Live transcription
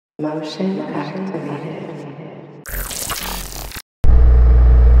Motion activated.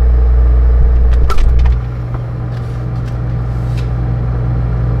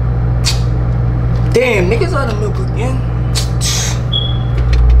 Damn, niggas on the milk again.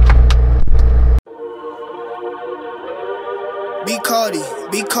 B Cardi,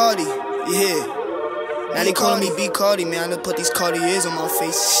 yeah. Now they calling me B Cardi, man. I done put these Cartiers on my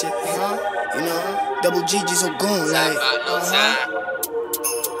face and shit, You know, double Gzzo goon, like,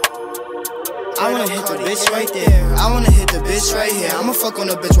 I wanna hit the bitch right there. I wanna hit the bitch right here. I'ma fuck on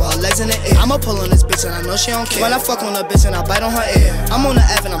the bitch with her legs in the air. I'ma pull on this bitch and I know she don't care. When I fuck on the bitch and I bite on her ear. I'm on the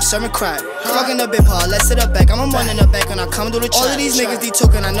F and I'm serving crack. Fucking the bitch, put her legs to the back. I'ma run in the back and I come through the trap. All of these niggas, they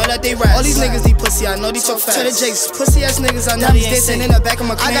talking, I know that they rap. All these niggas, they pussy, I know they talk fast. To the Jakes, pussy ass niggas, I know they dancing in the back of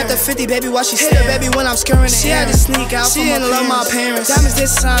my car. I got the 50, baby, while she hit her baby when I'm scurrying. She had to sneak out. She didn't love my parents. Diamonds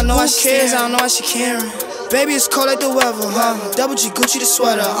this, I know why she cares, I don't know why she caring. Baby, it's cold like the weather, Double G Gucci the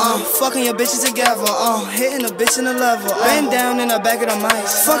sweater, fucking your bitches together, hitting a bitch in the level, bend down in the back of the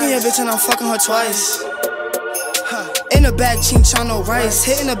mice. Fucking your bitch and I'm fucking her twice. In the back, chinchano rice,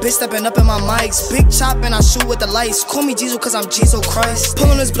 hitting a bitch, stepping up in my mics. Big chop and I shoot with the lights. Call me Gzzo cause I'm Gzzo Christ. Pull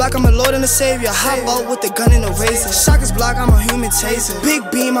on this block, I'm a Lord and a Savior. Hop out with the gun and the razor. Shotgun's block, I'm a human taser. Big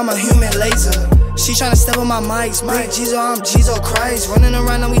beam, I'm a human laser. She tryna step on my mics, Big Gzzo, I'm Gzzo Christ. Running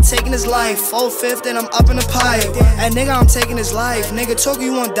around and we taking his life. 4/5 and I'm up in the pipe. And nigga, I'm taking his life. Nigga talking,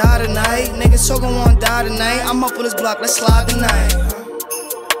 you won't die tonight. Nigga talking, won't die tonight. I'm up on this block, let's slide tonight.